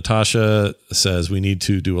 Wow. Natasha says, we need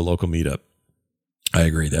to do a local meetup. I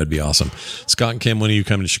agree. That'd be awesome. Scott and Kim, when are you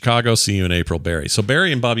coming to Chicago? See you in April, Barry. So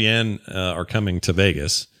Barry and Bobby Ann are coming to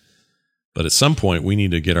Vegas, but at some point we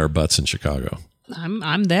need to get our butts in Chicago.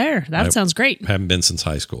 I'm there. That sounds great. Haven't been since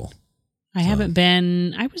high school. I haven't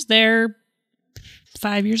been. I was there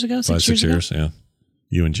 5 years ago, 6 years ago. Yeah.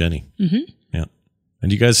 You and Jenny. Mm-hmm. Yeah.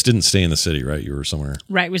 And you guys didn't stay in the city, right? You were somewhere.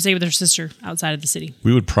 Right. We stayed with her sister outside of the city.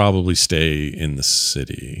 We would probably stay in the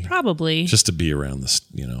city. Probably. Just to be around this,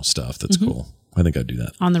 stuff that's cool. I think I'd do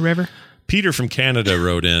that. On the river. Peter from Canada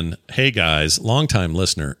wrote in, hey guys, longtime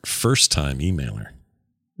listener, first time emailer.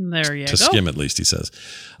 There you go. To Skim, at least, he says.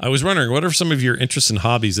 I was wondering, what are some of your interests and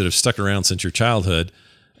hobbies that have stuck around since your childhood?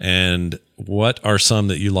 And what are some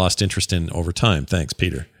that you lost interest in over time? Thanks,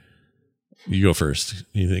 Peter. You go first.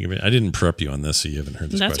 You think of it? I didn't prep you on this, so you haven't heard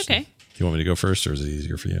this question. That's okay. Do you want me to go first, or is it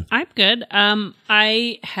easier for you? I'm good.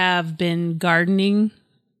 I have been gardening.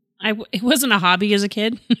 It wasn't a hobby as a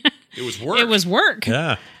kid. It was work. It was work.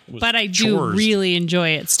 Yeah. But I do really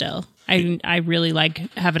enjoy it still. I really like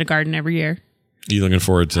having a garden every year. Are you looking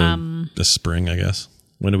forward to this spring, I guess?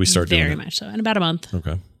 When do we start doing it? Very much so. In about a month.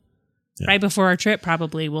 Okay. Yeah. Right before our trip,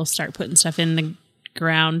 probably we'll start putting stuff in the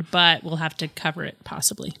ground, but we'll have to cover it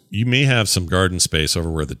possibly. You may have some garden space over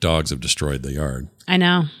where the dogs have destroyed the yard. I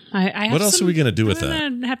know. I have what else are we going to do with that? I'm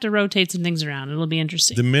going to have to rotate some things around. It'll be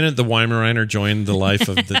interesting. The minute the Weimaraner joined the life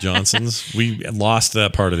of the Johnsons, we lost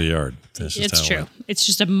that part of the yard. It's true. It's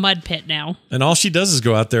just a mud pit now. And all she does is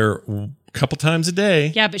go out there a couple times a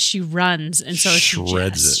day. Yeah, but she runs, and so she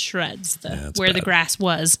just shreds where the grass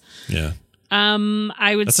was. Yeah.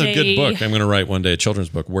 I would say that's a good book. I'm going to write one day a children's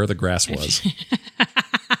book, Where the Grass Was.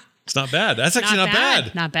 It's not bad. That's actually not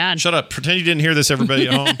bad. Not bad. Shut up. Pretend you didn't hear this, everybody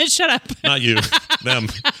at home. Shut up. Not you. Them.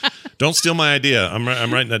 Don't steal my idea. I'm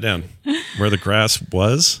writing that down. Where the grass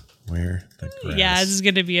was. where the grass. Yeah, this is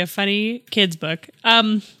going to be a funny kids book.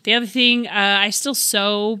 The other thing, I still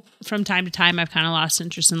sew from time to time. I've kind of lost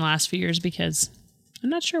interest in the last few years because I'm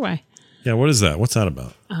not sure why. Yeah, what is that? What's that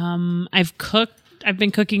about? I've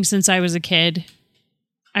been cooking since I was a kid.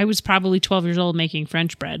 I was probably 12 years old making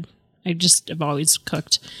French bread. I just have always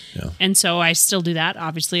cooked. Yeah. And so I still do that,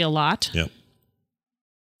 obviously, a lot. Yep.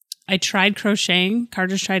 I tried crocheting.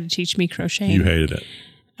 Carter's tried to teach me crocheting. You hated it.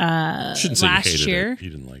 Shouldn't say last you hated year. it. You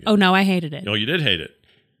didn't like it. Oh, no, I hated it. Oh, you did hate it.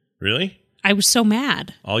 Really? I was so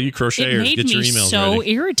mad. All you crocheters, get your emails ready. It made me so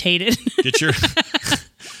irritated.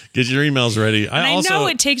 Get your emails ready. I know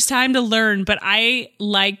it takes time to learn, but I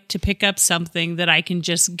like to pick up something that I can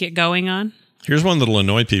just get going on. Here's one that'll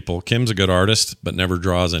annoy people. Kim's a good artist, but never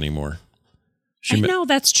draws anymore. I know,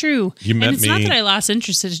 that's true. You met and it's me. not that I lost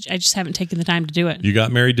interest. I just haven't taken the time to do it. You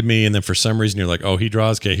got married to me, and then for some reason you're like, oh, he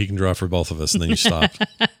draws. Okay, he can draw for both of us. And then you stopped.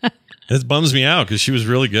 It bums me out because she was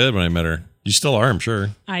really good when I met her. You still are, I'm sure.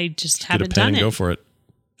 I just Get haven't a pen done and it. go for it.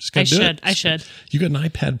 Just gotta do it. I should. You got an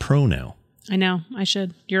iPad Pro now. I know. I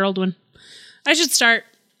should. Your old one. I should start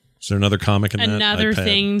Is there another comic in that? another iPad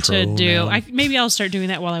thing Pro to do. now? Maybe I'll start doing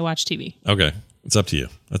that while I watch TV. Okay. It's up to you.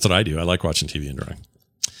 That's what I do. I like watching TV and drawing.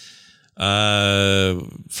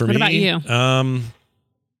 For me, what about you?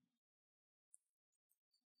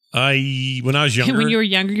 When I was younger, When you were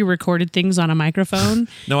younger, you recorded things on a microphone.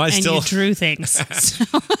 No, and you drew things.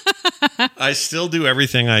 So. I still do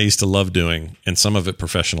everything I used to love doing, and some of it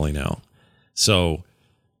professionally now. So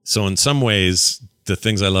in some ways, the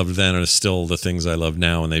things I loved then are still the things I love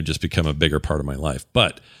now, and they've just become a bigger part of my life.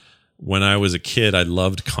 But when I was a kid, I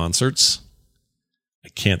loved concerts. I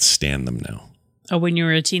can't stand them now. Oh, when you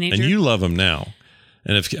were a teenager? And you love them now.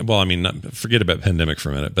 And forget about pandemic for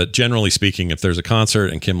a minute, but generally speaking, if there's a concert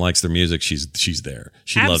and Kim likes their music, she's there.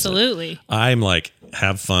 She loves it. Absolutely. I'm like,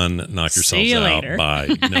 have fun, knock yourselves out. Later. Bye.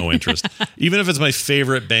 No interest. Even if it's my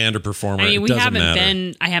favorite band or performer, it doesn't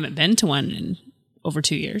matter. I haven't been to one in over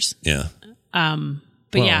 2 years. Yeah.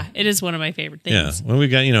 But yeah, it is one of my favorite things. Yeah. Well, we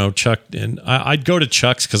got, Chuck, and I'd go to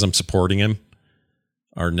Chuck's because I'm supporting him.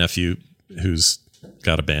 Our nephew, who's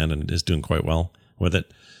got a band and is doing quite well with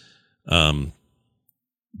it.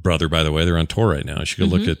 Brother, by the way, they're on tour right now. You should go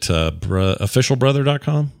look at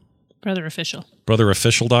officialbrother.com. Brother Official.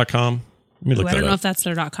 Brotherofficial.com. Let me look that up. I don't know if that's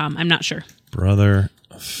their .com. I'm not sure. Brother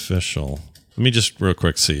Official. Let me just real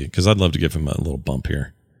quick see, because I'd love to give him a little bump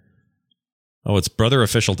here. Oh, it's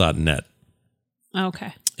brotherofficial.net.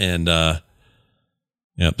 Okay. And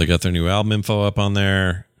they got their new album info up on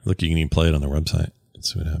there. Look, you can even play it on their website.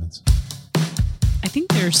 Let's see what happens. I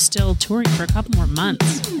think they're still touring for a couple more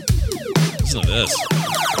months. Listen to this.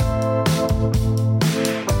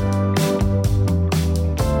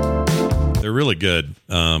 They're really good.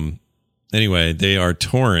 Anyway, they are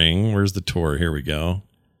touring. Where's the tour? Here we go.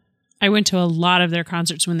 I went to a lot of their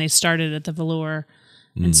concerts when they started at the Velour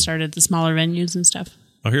and started the smaller venues and stuff.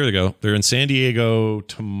 Oh, here they go. They're in San Diego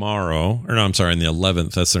tomorrow. Or no, I'm sorry, on the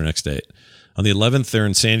 11th. That's their next date. On the 11th, they're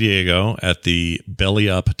in San Diego at the Belly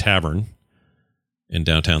Up Tavern in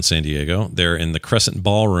downtown San Diego. They're in the Crescent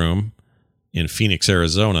Ballroom in Phoenix,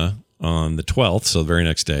 Arizona on the 12th, so the very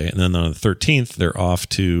next day. And then on the 13th, they're off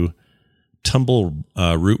to Tumble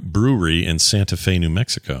Root Brewery in Santa Fe, New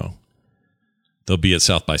Mexico. They'll be at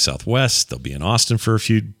South by Southwest. They'll be in Austin for a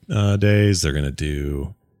few days. They're going to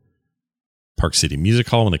do Park City Music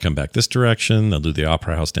Hall when they come back this direction. They'll do the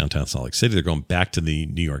Opera House downtown Salt Lake City. They're going back to the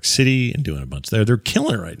New York City and doing a bunch there. They're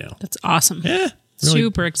killing it right now. That's awesome. Yeah. Really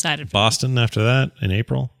super excited for Boston after that in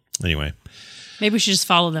April. Anyway. Maybe we should just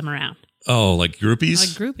follow them around. Oh, like groupies?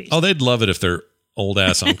 Like groupies. Oh, they'd love it if their old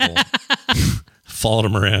ass uncle followed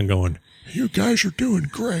them around going, "You guys are doing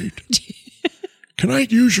great. Can I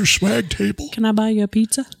use your swag table? Can I buy you a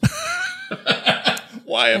pizza?"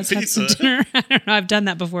 Why a pizza? Dinner? I don't know. I've done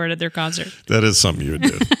that before at their concert. That is something you would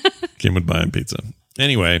do. Kim would buy him pizza.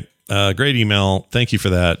 Anyway, great email. Thank you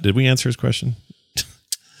for that. Did we answer his question?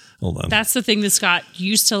 Hold on. That's the thing that Scott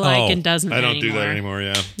used to like and doesn't anymore. I don't do that anymore,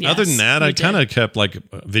 yeah. Yes, other than that, I kind of kept like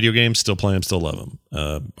video games, still play them, still love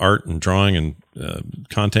them. Art and drawing and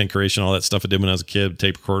content creation, all that stuff I did when I was a kid,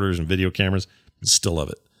 tape recorders and video cameras, still love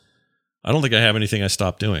it. I don't think I have anything I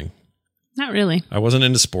stopped doing. Not really. I wasn't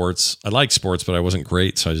into sports. I liked sports, but I wasn't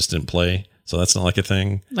great, so I just didn't play. So that's not like a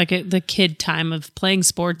thing. Like the kid time of playing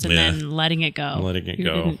sports and then letting it go. Letting it you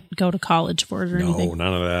go. Didn't go to college for it or anything? No,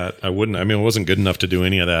 none of that. I wouldn't. I mean, I wasn't good enough to do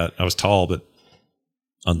any of that. I was tall, but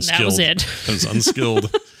unskilled. That was it. I was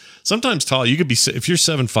unskilled. Sometimes tall. You could be, if you're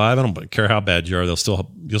 7'5", I don't care how bad you are, you'll still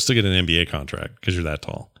get an NBA contract because you're that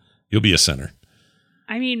tall. You'll be a center.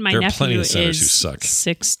 I mean, my There are plenty nephew of centers who is suck.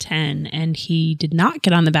 6'10", and he did not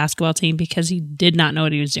get on the basketball team because he did not know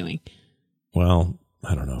what he was doing. Well,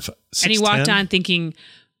 I don't know if 6'10"? And he walked on thinking,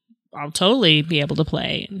 I'll totally be able to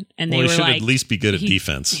play. And they Well, were he should like, at least be good at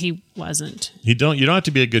defense. He wasn't. You don't have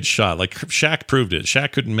to be a good shot. Like Shaq proved it.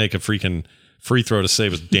 Shaq couldn't make a freaking free throw to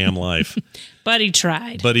save his damn life. But he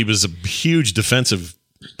tried. But he was a huge defensive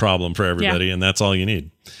problem for everybody, and that's all you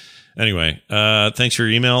need. Anyway, thanks for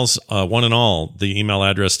your emails. One and all, the email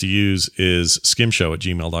address to use is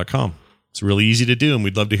skimshow@gmail.com. It's really easy to do, and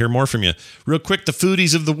we'd love to hear more from you. Real quick, the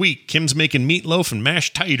foodies of the week. Kim's making meatloaf and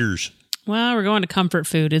mashed taters. Well, we're going to comfort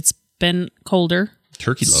food. It's been colder.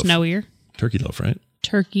 Turkey loaf. Snowier. Turkey loaf, right?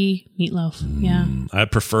 Turkey meatloaf. Yeah. I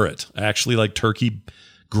prefer it. I actually like turkey.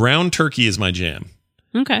 Ground turkey is my jam.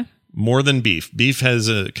 Okay. More than beef. Beef has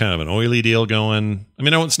a kind of an oily deal going. I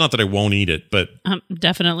mean, it's not that I won't eat it, but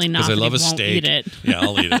Definitely not. because I love a won't steak. Eat it. Yeah,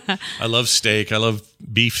 I'll eat it. I love steak. I love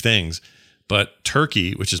beef things. But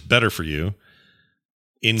turkey, which is better for you,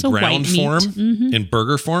 in ground form, in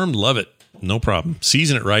burger form, love it. No problem.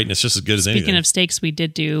 Season it right, and it's just as good as anything. Speaking of steaks, we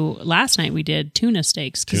did do last night. We did tuna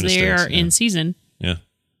steaks because they are in season. Yeah,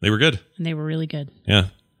 they were good, and they were really good. Yeah,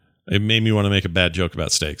 it made me want to make a bad joke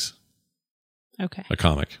about steaks. Okay, a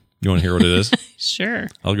comic. You want to hear what it is? Sure.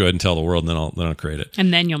 I'll go ahead and tell the world, and then I'll create it,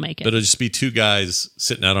 and then you'll make it. But it'll just be two guys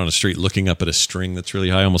sitting out on a street, looking up at a string that's really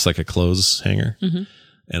high, almost like a clothes hanger,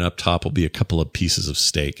 and up top will be a couple of pieces of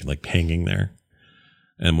steak like hanging there,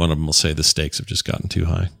 and one of them will say, "The steaks have just gotten too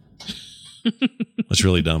high." That's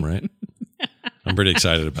really dumb, right? I'm pretty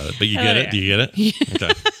excited about it. But you get it? Yeah. Do you get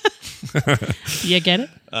it? Okay. You get it?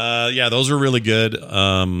 Yeah, those were really good.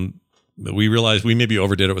 But we realized we maybe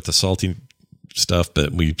overdid it with the salty stuff,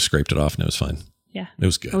 but we scraped it off and it was fine. Yeah. It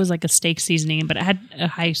was good. It was like a steak seasoning, but it had a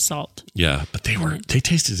high salt. Yeah, but they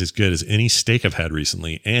tasted as good as any steak I've had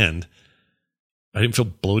recently, and I didn't feel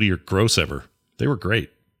bloaty or gross ever. They were great.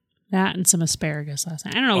 That and some asparagus last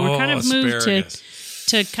night. I don't know. We're kind of moved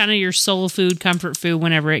to kind of your soul food, comfort food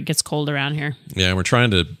whenever it gets cold around here. Yeah, we're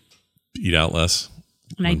trying to eat out less.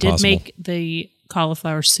 And I did make the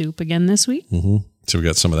cauliflower soup again this week. So we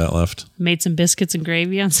got some of that left. Made some biscuits and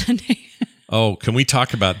gravy on Sunday. Oh, can we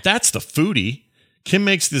talk about that's the foodie? Kim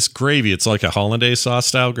makes this gravy. It's like a hollandaise sauce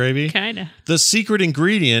style gravy. Kind of. The secret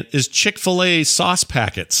ingredient is Chick-fil-A sauce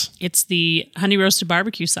packets. It's the honey roasted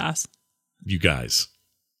barbecue sauce. You guys.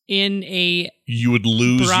 You would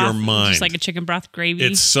lose your mind. Just like a chicken broth gravy.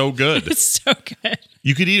 It's so good. It's so good.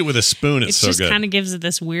 You could eat it with a spoon. It's so good. It just kind of gives it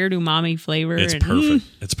this weird umami flavor. It's perfect.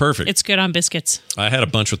 It's perfect. It's good on biscuits. I had a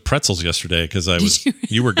bunch with pretzels yesterday because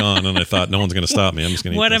you were gone, and I thought no one's going to stop me. I'm just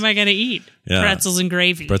going to eat What am I going to eat? Yeah. Pretzels and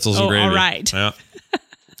gravy. Pretzels and gravy. All right. Yeah.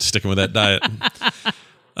 Sticking with that diet.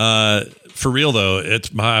 For real though,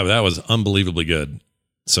 that was unbelievably good.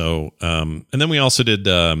 So, and then we also did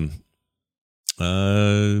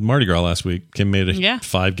Mardi Gras last week. Kim made a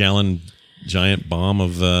 5-gallon giant bomb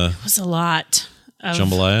of it was a lot of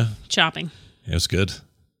jambalaya chopping. It was good. It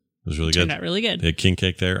was really good. Turned out really good. They had king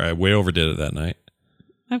cake there. I way overdid it that night.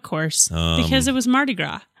 Of course, because it was Mardi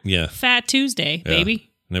Gras. Yeah, Fat Tuesday, baby.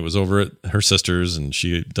 And it was over at her sister's, and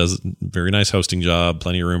she does a very nice hosting job.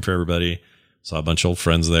 Plenty of room for everybody. Saw a bunch of old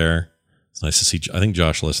friends there. It's nice to see. I think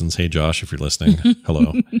Josh listens. Hey, Josh, if you're listening,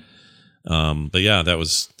 hello. But yeah, that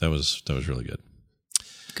was really good.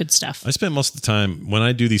 Good stuff. I spend most of the time when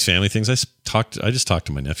I do these family things. I just talk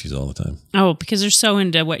to my nephews all the time. Oh, because they're so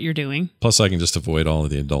into what you're doing. Plus, I can just avoid all of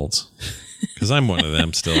the adults because I'm one of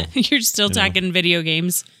them still. You're still talking video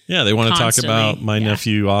games. Yeah, they want to talk about my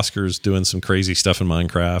nephew Oscar's doing some crazy stuff in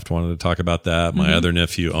Minecraft. Wanted to talk about that. My other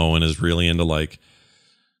nephew Owen is really into like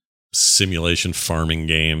simulation farming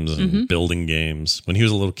games and building games. When he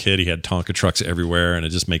was a little kid, he had Tonka trucks everywhere, and it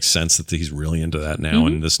just makes sense that he's really into that now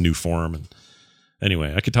in this new form. And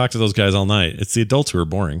anyway, I could talk to those guys all night. It's the adults who are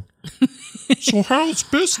boring. So how's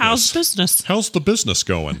business? How's the business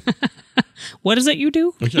going? What is it you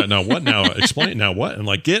do? Yeah, now what? Now explain. Now what? And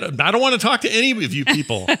like, I don't want to talk to any of you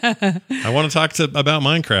people. I want to talk about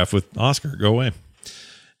Minecraft with Oscar. Go away.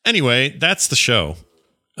 Anyway, that's the show.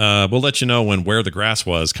 We'll let you know when Where the Grass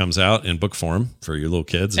Was comes out in book form for your little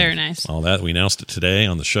kids. Very nice. All that. We announced it today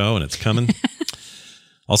on the show, and it's coming.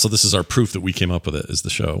 Also, this is our proof that we came up with it, is the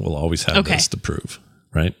show. We'll always have this to prove,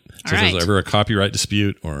 right? So if there's ever a copyright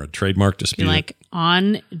dispute or a trademark dispute. Like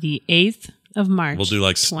on the 8th of March. We'll do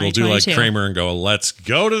like Kramer and go, let's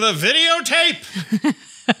go to the videotape.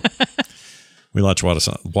 We watch a lot of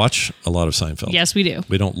Seinfeld. Yes, we do.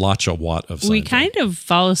 We don't watch a lot of Seinfeld. We kind of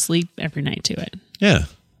fall asleep every night to it. Yeah.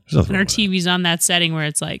 And our TV's on that setting where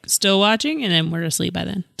it's like still watching, and then we're asleep by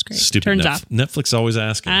then. It's great. Stupid. Turns off. Netflix always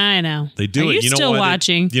asking. I know. They do Are it. You know still why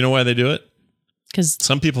watching? Do you know why they do it? Because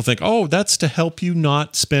some people think, oh, that's to help you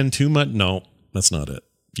not spend too much. No, that's not it.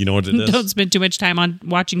 You know what it is? Don't spend too much time on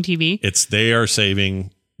watching TV. They are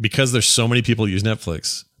saving, because there's so many people use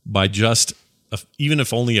Netflix, by just, even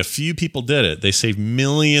if only a few people did it, they save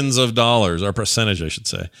millions of dollars, or percentage, I should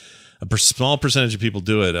say. A small percentage of people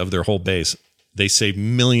do it of their whole base. They save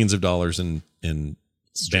millions of dollars in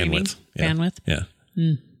Streaming bandwidth. bandwidth. Yeah.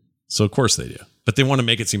 So of course they do. But they want to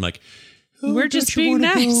make it seem like, we're just being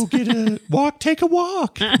nice. Take a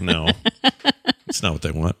walk. No, it's not what they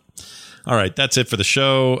want. All right, that's it for the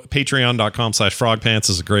show. Patreon.com/frogpants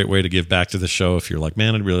is a great way to give back to the show. If you're like,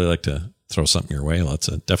 man, I'd really like to throw something your way, well, that's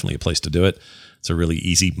definitely a place to do it. It's a really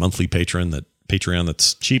easy monthly Patreon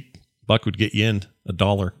that's cheap. $1 would get you in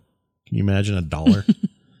 $1. Can you imagine $1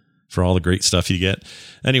 for all the great stuff you get?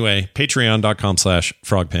 Anyway,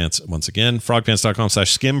 patreon.com/frogpants. Once again,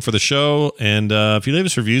 frogpants.com/skim for the show. And if you leave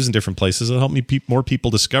us reviews in different places, it'll help more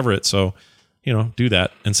people discover it. So, do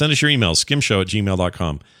that. And send us your emails,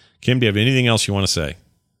 skimshow@gmail.com. Kim, do you have anything else you want to say?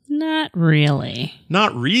 Not really.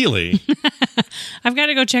 Not really? I've got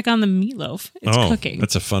to go check on the meatloaf. It's cooking.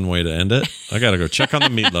 That's a fun way to end it. I got to go check on the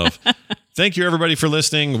meatloaf. Thank you, everybody, for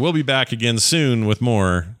listening. We'll be back again soon with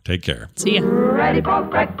more. Take care. See ya. Ready for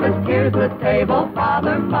breakfast, here's the table.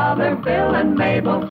 Father, Mother, Bill, and Mabel.